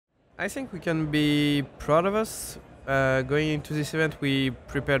I think we can be proud of us. Going into this event, we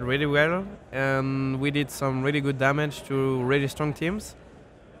prepared really well, and we did some really good damage to really strong teams.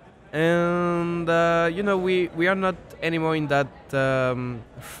 And we are not anymore in that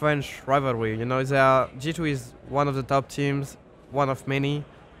French rivalry. G2 is one of the top teams, one of many,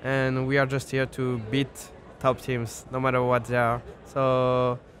 and we are just here to beat top teams, no matter what they are.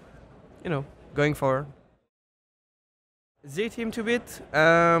 So, going forward. The team to beat?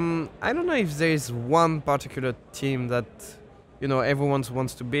 I don't know if there is one particular team that everyone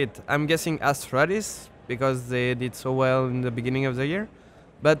wants to beat. I'm guessing Astralis because they did so well in the beginning of the year.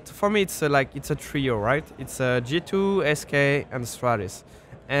 But for me, it's a trio, right? It's G2, SK, and Astralis.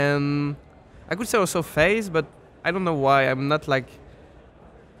 And I could say also FaZe, but I don't know why. I'm not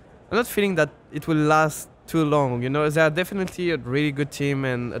feeling that it will last too long. They are definitely a really good team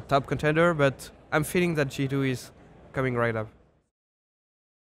and a top contender, but I'm feeling that G2 is coming right up.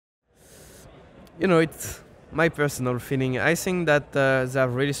 It's my personal feeling. I think that they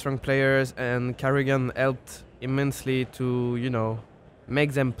have really strong players, and Carrigan helped immensely to,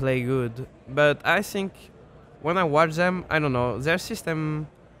 make them play good. But I think when I watch them, I don't know, their system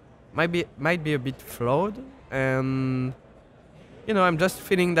might be a bit flawed, and I'm just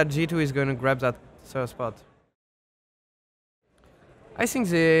feeling that G2 is going to grab that third spot. I think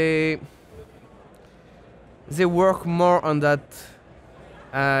they work more on that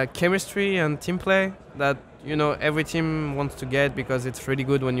chemistry and team play that every team wants to get because it's really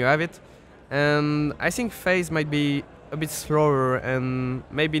good when you have it. And I think FaZe might be a bit slower, and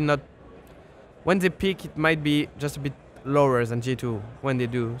maybe not when they peak. It might be just a bit lower than G2 when they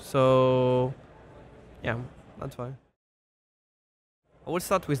do. So yeah, that's why. I will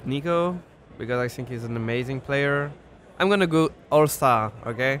start with Nico because I think he's an amazing player. I'm gonna go all-star,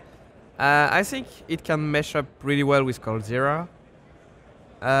 okay? I think it can mesh up really well with Coldzera.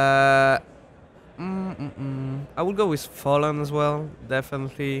 I will go with Fallen as well,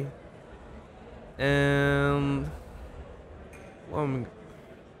 definitely. And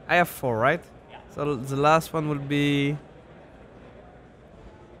I have 4, right? Yeah. So the last one will be.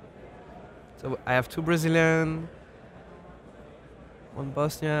 So I have 2 Brazilian, 1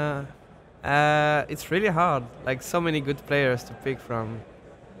 Bosnia. It's really hard, like so many good players to pick from.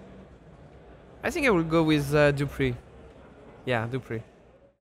 I think I will go with Dupree. Yeah, Dupree.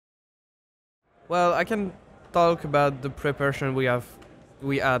 Well, I can talk about the preparation we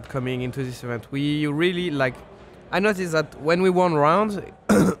had coming into this event. We really I noticed that when we won rounds,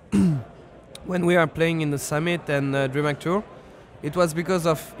 when we are playing in the Summit and DreamHack Tour, it was because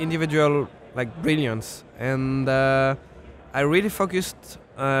of individual brilliance, and I really focused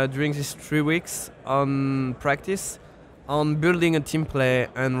during these 3 weeks on practice, on building a team play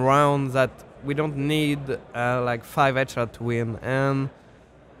and rounds that we don't need 5 headshots to win. And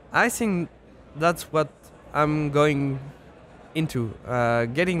I think that's what I'm going into,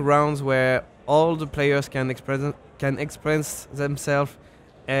 getting rounds where all the players can express themselves,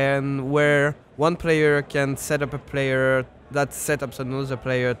 and where one player can set up a player that set up another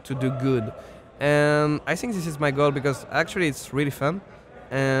player to do good. And I think this is my goal because actually it's really fun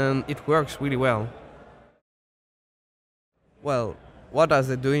and it works really well. Well, what are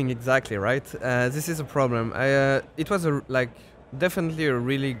they doing exactly, right? This is a problem. It was definitely a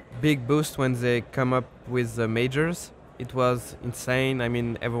really big boost when they come up with the majors. It was insane. I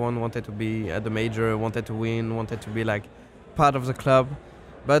mean, everyone wanted to be at the major, wanted to win, wanted to be part of the club.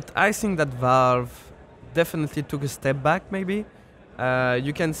 But I think that Valve definitely took a step back, maybe.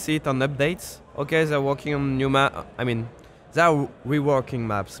 You can see it on updates. Okay, they're working on new map. I mean, they are reworking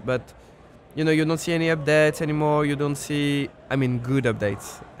maps, but you don't see any updates anymore. You don't see, good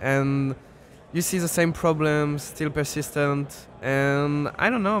updates. And you see the same problems still persistent. And I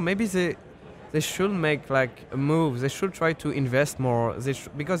don't know, maybe they should make a move. They should try to invest more.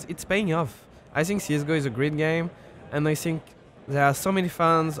 Because it's paying off. I think CSGO is a great game, and I think there are so many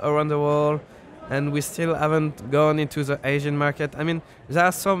fans around the world, and we still haven't gone into the Asian market. I mean, there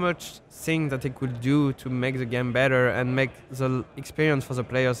are so much things that they could do to make the game better and make the experience for the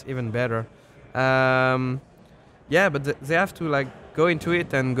players even better. Yeah, but they have to go into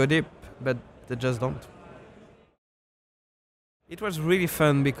it and go deep, but they just don't. It was really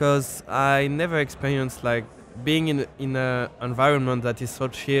fun because I never experienced being in an environment that is so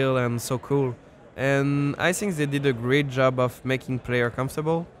chill and so cool. And I think they did a great job of making player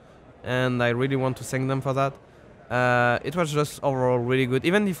comfortable, and I really want to thank them for that. It was just overall really good.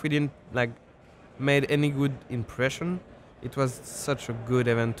 Even if we didn't made any good impression, it was such a good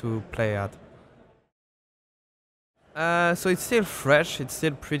event to play at. So it's still fresh, it's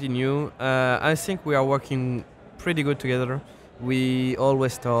still pretty new. I think we are working pretty good together. We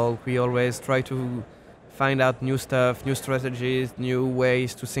always talk, we always try to find out new stuff, new strategies, new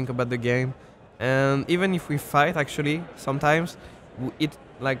ways to think about the game. And even if we fight, actually, sometimes it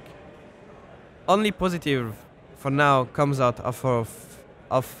like only positive for now comes out of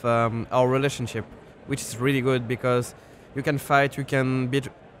our relationship, which is really good because you can fight, you can be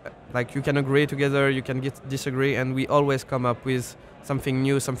like you can agree together, you can disagree, and we always come up with something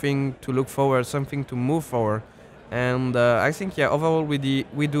new, something to look forward, something to move forward. And I think, yeah, overall we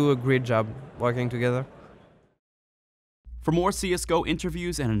do a great job working together. For more CSGO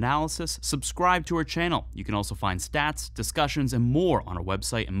interviews and analysis, subscribe to our channel. You can also find stats, discussions, and more on our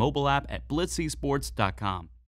website and mobile app at blitzesports.com.